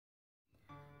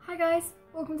Hi guys,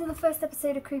 welcome to the first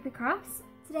episode of Creepy Crafts.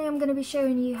 Today I'm going to be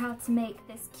showing you how to make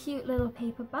this cute little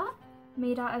paper bat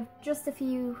made out of just a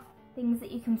few things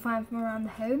that you can find from around the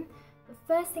home. The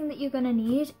first thing that you're going to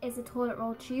need is a toilet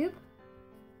roll tube,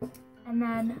 and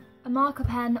then a marker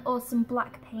pen or some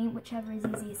black paint, whichever is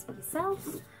easiest for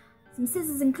yourself, some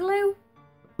scissors and glue,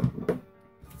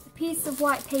 a piece of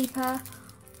white paper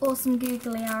or some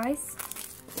googly eyes,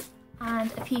 and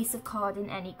a piece of card in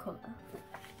any colour.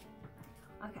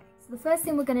 Okay, so the first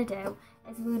thing we're going to do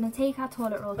is we're going to take our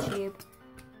toilet roll tube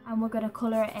and we're going to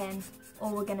colour it in,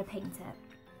 or we're going to paint it.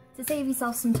 To save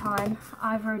yourself some time,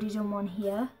 I've already done one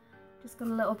here, just got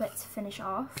a little bit to finish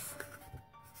off.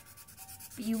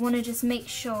 But you want to just make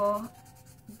sure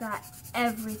that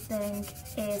everything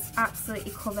is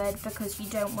absolutely covered because you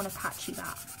don't want to patchy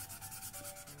that.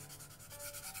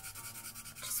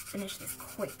 Just finish this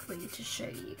quickly to show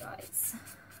you guys.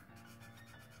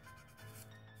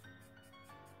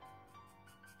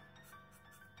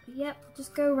 But yep,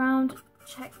 just go around,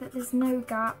 check that there's no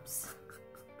gaps.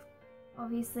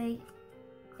 Obviously,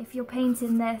 if you're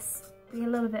painting this, be a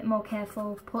little bit more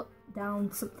careful, put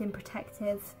down something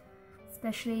protective,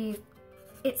 especially if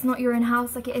it's not your own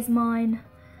house like it is mine.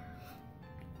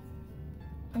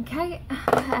 Okay,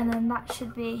 and then that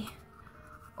should be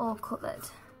all covered.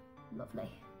 Lovely.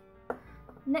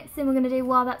 Next thing we're going to do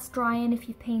while that's drying, if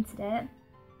you've painted it,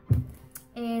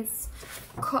 is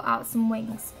cut out some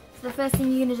wings. So the first thing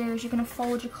you're going to do is you're going to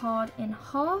fold your card in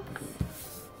half,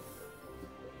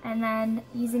 and then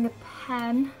using a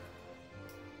pen,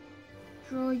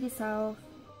 draw yourself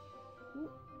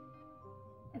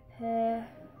a pair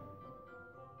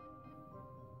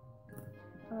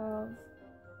of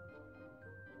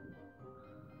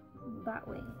bat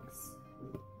wings.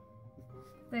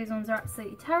 Those ones are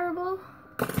absolutely terrible.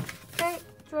 Okay,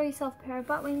 draw yourself a pair of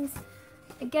bat wings.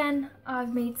 Again,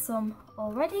 I've made some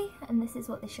already, and this is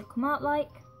what they should come out like.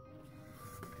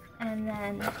 And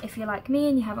then, if you're like me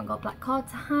and you haven't got black card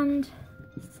to hand,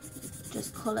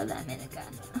 just colour them in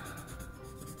again.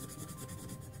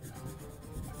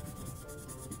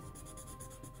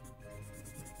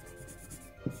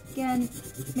 Again,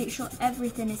 make sure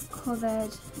everything is covered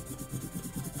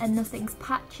and nothing's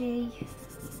patchy,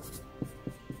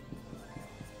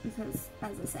 because,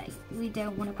 as I say, we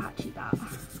don't want to patchy that.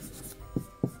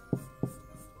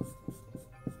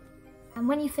 And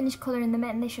when you finish colouring them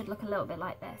in, they should look a little bit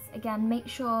like this. Again, make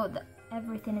sure that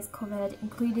everything is covered,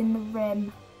 including the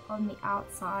rim on the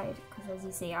outside, because as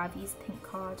you see, I've used pink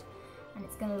card, and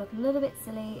it's going to look a little bit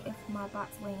silly if my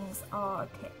bat's wings are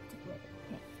tipped with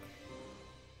pink.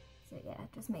 So yeah,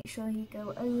 just make sure you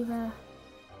go over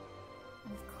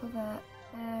and cover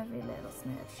every little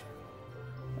smidge,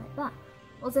 like that.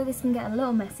 Also, this can get a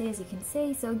little messy, as you can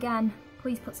see, so again,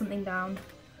 please put something down.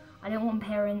 I don't want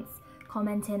parents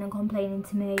commenting and complaining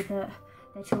to me that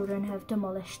their children have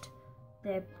demolished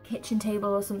their kitchen table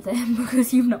or something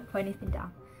because you've not put anything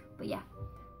down. But yeah,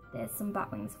 there's some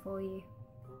bat wings for you.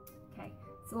 Okay,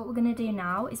 so what we're going to do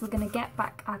now is we're going to get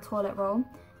back our toilet roll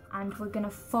and we're going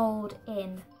to fold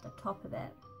in the top of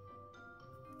it.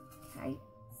 Okay,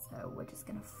 so we're just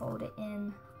going to fold it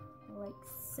in like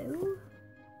so.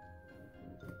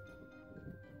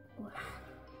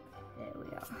 There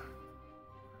we are.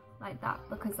 Like that,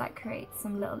 because that creates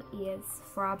some little ears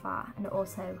for our bat, and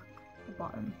also the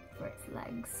bottom for its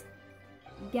legs.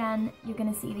 Again, you're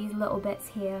going to see these little bits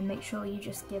here. Make sure you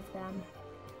just give them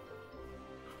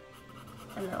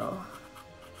a little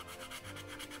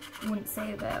once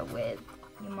over with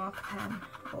your marker pen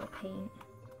or paint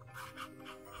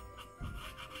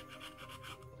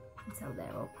until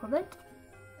they're all covered.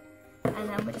 And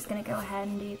then we're just going to go ahead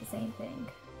and do the same thing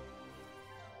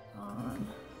on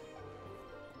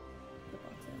the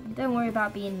bottom. Don't worry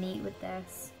about being neat with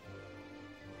this.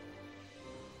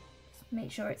 Just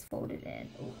make sure it's folded in.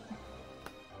 Oh,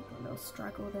 got a little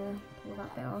straggle there. Pull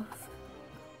that bit off.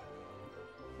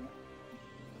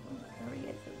 There he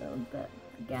is a little bit.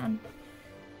 Again,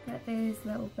 get those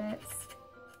little bits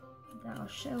that are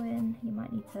showing. You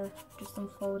might need to just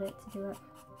unfold it to do it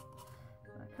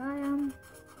like I am.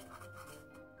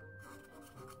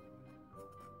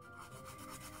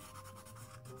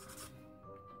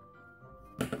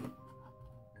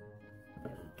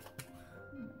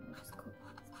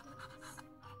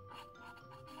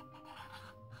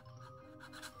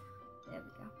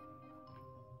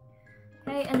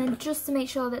 Okay, and then just to make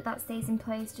sure that that stays in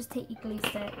place, just take your glue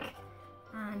stick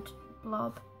and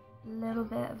blob a little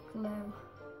bit of glue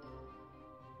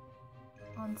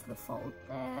onto the fold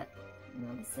there, and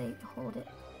obviously hold it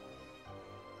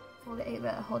over,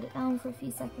 hold it down for a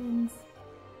few seconds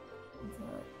until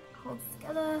it holds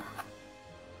together.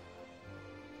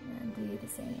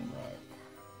 same with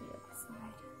the other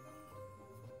side.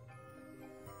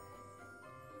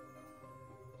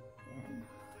 Then,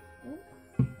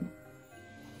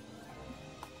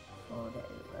 fold it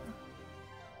over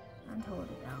and hold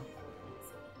it down.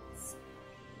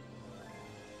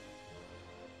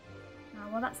 Now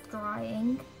while that's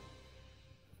drying,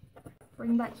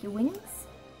 bring back your wings,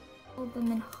 fold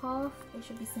them in half, they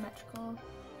should be symmetrical.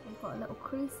 You've got a little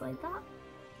crease like that,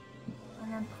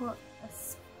 and then put a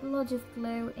splodge of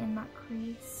glue in that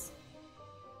crease.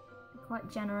 Be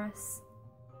quite generous.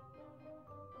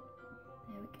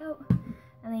 There we go.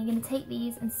 And then you're going to take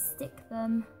these and stick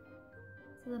them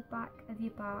to the back of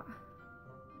your bat.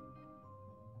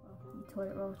 Oh, your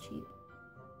toilet roll cheap.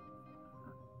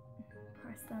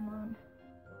 Press them on.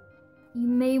 You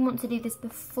may want to do this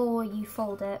before you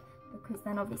fold it, because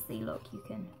then obviously, look, you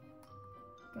can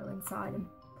go inside and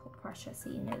put pressure so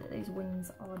you know that those wings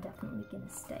are definitely going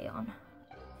to stay on.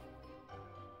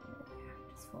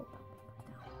 Just fold that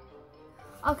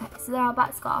down. Okay, so there our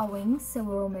bat's got our wings, so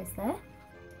we're almost there.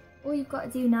 All you've got to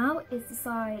do now is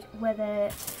decide whether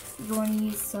you want to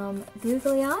use some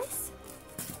googly eyes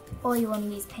or you want to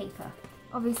use paper.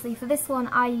 Obviously for this one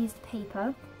I used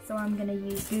paper, so I'm going to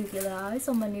use googly eyes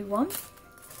on my new one.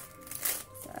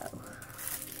 So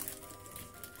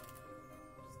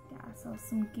just get ourselves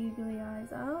some googly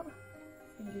eyes out.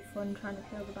 It's going to be fun trying to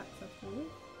peel the backs off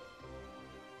these.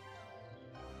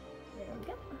 There we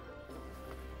go.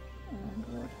 And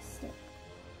we'll just stick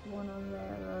one on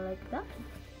there like that.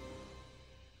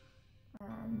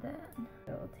 And then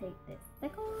we'll take this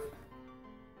second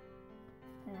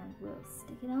and we'll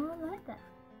stick it on like that.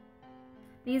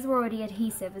 These were already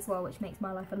adhesive as well, which makes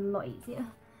my life a lot easier.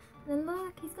 And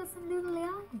look, he's got some googly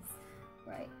eyes.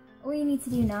 Right, all you need to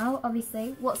do now,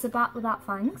 obviously, what's a bat without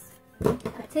fangs?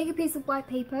 Take a piece of white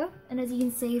paper, and as you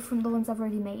can see from the ones I've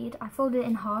already made, I folded it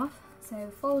in half. So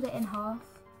fold it in half,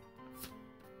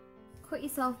 cut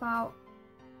yourself out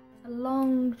a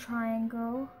long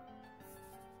triangle,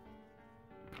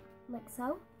 like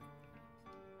so.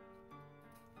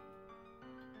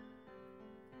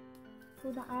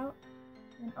 Pull that out,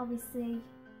 and obviously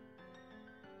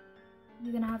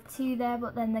you're going to have two there,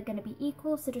 but then they're going to be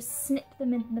equal, so just snip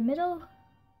them in the middle.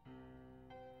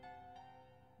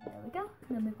 There we go,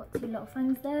 and then we've got two little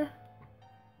fangs there.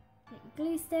 Get your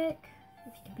glue stick,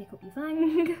 if you can pick up your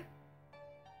fang.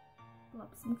 Glop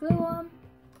some glue on.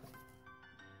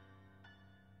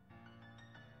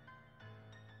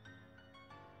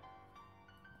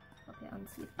 Pop it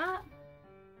onto your bat.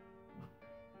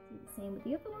 Do the same with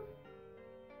the other one.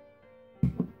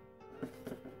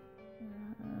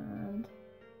 And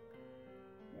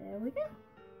there we go.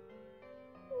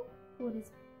 Pull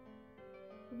this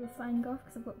other fang off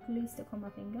because I've got glue stuck on my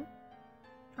finger.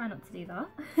 Try not to do that.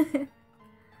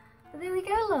 But there we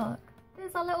go, look.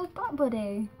 There's our little bat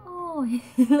buddy. Oh,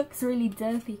 he looks really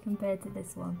derpy compared to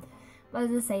this one. But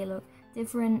as I say, look,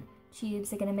 different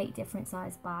tubes are going to make different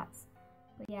sized bats.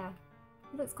 But yeah,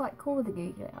 he looks quite cool with the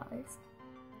googly eyes.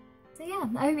 So yeah,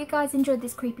 I hope you guys enjoyed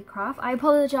this creepy craft. I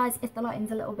apologise if the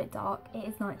lighting's a little bit dark. It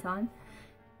is night time.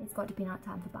 It's got to be night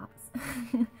time for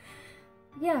bats.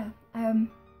 Yeah, I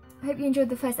hope you enjoyed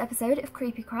the first episode of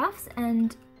Creepy Crafts,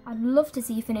 and I'd love to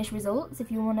see your finished results.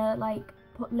 If you want to like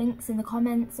put links in the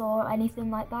comments or anything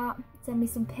like that, send me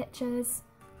some pictures.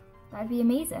 That'd be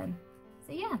amazing.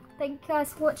 So yeah, thank you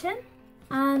guys for watching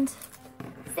and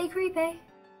stay creepy.